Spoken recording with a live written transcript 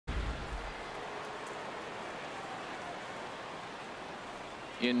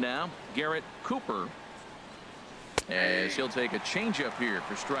In now, Garrett Cooper, as he'll take a changeup here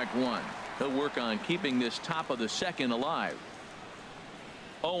for strike one. He'll work on keeping this top of the second alive.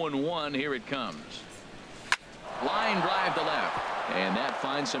 0-1. Here it comes. Line drive to left, and that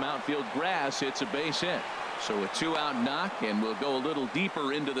finds some outfield grass. It's a base hit. So a 2-out knock, and we'll go a little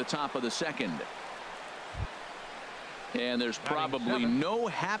deeper into the top of the second. And there's probably no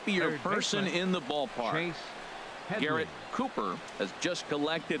happier person in the ballpark. Garrett Cooper has just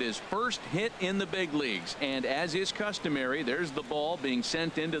collected his first hit in the big leagues, and as is customary, there's the ball being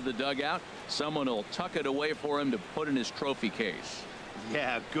sent into the dugout. Someone will tuck it away for him to put in his trophy case.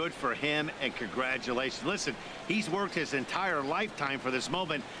 Yeah, good for him, and congratulations. Listen, he's worked his entire lifetime for this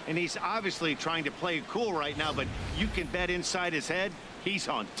moment, and he's obviously trying to play cool right now, but you can bet inside his head he's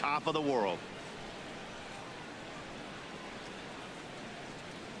on top of the world.